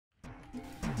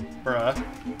Bruh.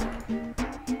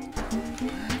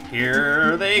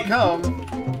 Here they come.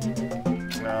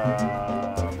 Bruh.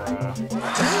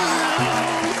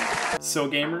 So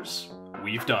gamers,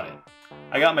 we've done it.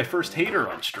 I got my first hater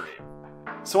on stream.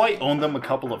 So I owned them a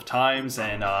couple of times,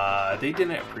 and they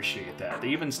didn't appreciate that. They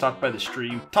even stopped by the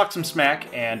stream, talked some smack,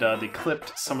 and they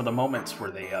clipped some of the moments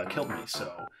where they killed me.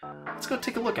 So let's go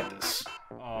take a look at this.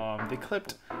 They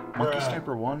clipped Monkey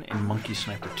Sniper 1 and Monkey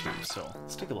Sniper 2. So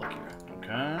let's take a look here.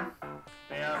 Okay.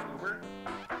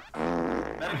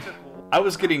 I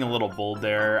was getting a little bold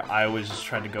there. I was just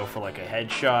trying to go for like a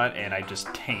headshot, and I just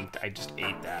tanked. I just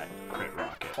ate that crit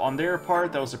rocket. On their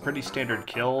part, that was a pretty standard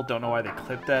kill. Don't know why they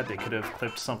clipped that. They could have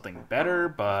clipped something better,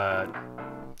 but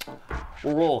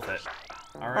we'll roll with it.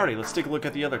 Alrighty, let's take a look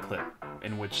at the other clip,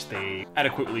 in which they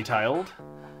adequately tiled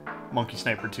Monkey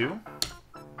Sniper 2.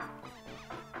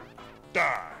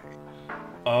 Die!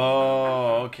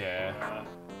 Oh, okay.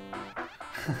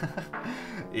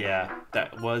 Yeah,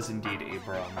 that was indeed a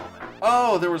bra moment.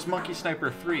 Oh, there was Monkey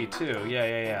Sniper 3 too.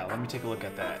 Yeah. Let me take a look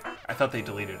at that. I thought they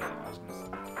deleted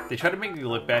it. They tried to make me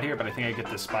look bad here, but I think I get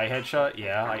the spy headshot.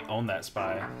 Yeah, I own that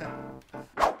spy.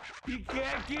 You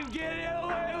can't keep getting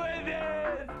away with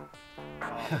it!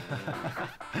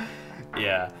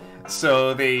 Yeah,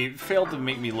 so they failed to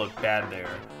make me look bad there.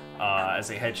 As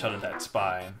they headshotted that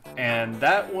spy, and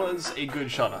that was a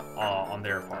good shot on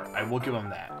their part. I will give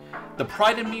them that. The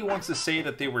pride in me wants to say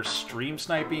that they were stream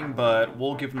sniping, but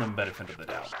we'll give them the benefit of the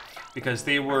doubt because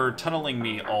they were tunneling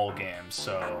me all game,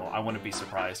 so I wouldn't be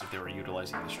surprised if they were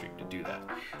utilizing the stream to do that.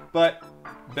 But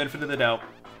benefit of the doubt,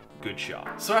 good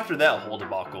shot. So after that whole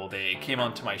debacle, they came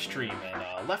onto my stream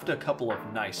and left a couple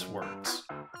of nice words.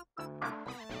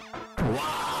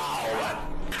 Wow!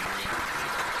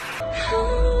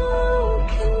 How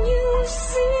can you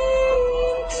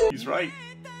sing to He's right.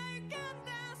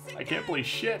 I can't play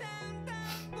shit.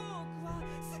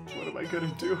 What am I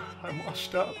gonna do? I'm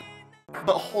washed up.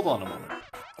 But hold on a moment.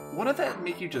 Wouldn't that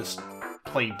make you just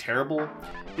plain terrible?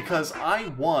 Because I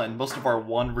won most of our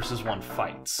 1 versus 1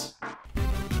 fights.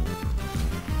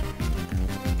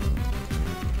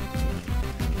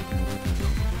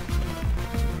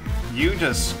 You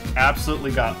just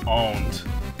absolutely got owned.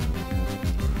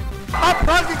 A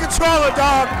pocket controller,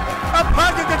 dog! A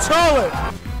pocket controller!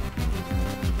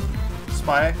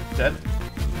 Spy, dead.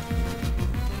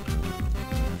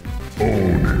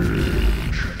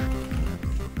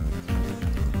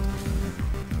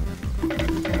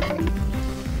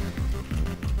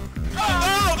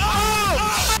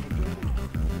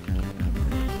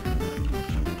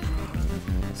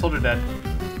 Soldier dead.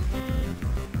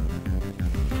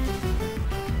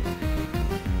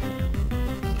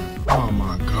 Oh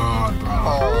my god, bro.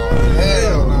 Oh,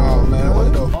 hell no, man.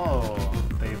 What the? Oh,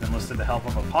 they've enlisted the help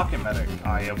of a pocket medic.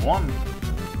 I have won.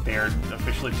 They are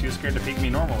officially too scared to peek me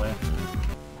normally.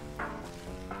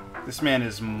 This man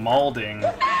is mauling.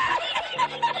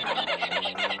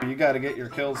 You gotta get your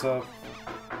kills up.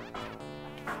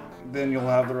 Then you'll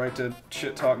have the right to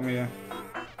shit talk me.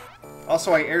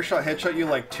 Also, I airshot headshot you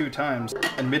like 2 times.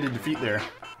 Admitted defeat there.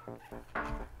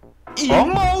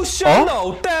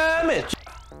 Emotional damage!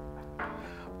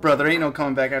 Bro, there ain't no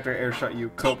coming back after I airshot you.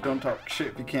 Cope, don't talk shit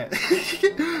if you can't.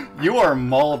 You are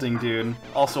mauling, dude.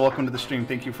 Also, welcome to the stream.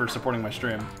 Thank you for supporting my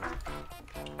stream.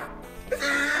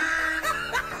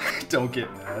 Don't get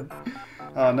mad.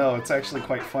 Oh no, it's actually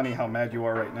quite funny how mad you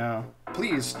are right now.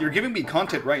 Please, you're giving me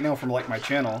content right now from like my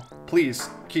channel. Please,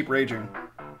 keep raging.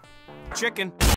 Chicken.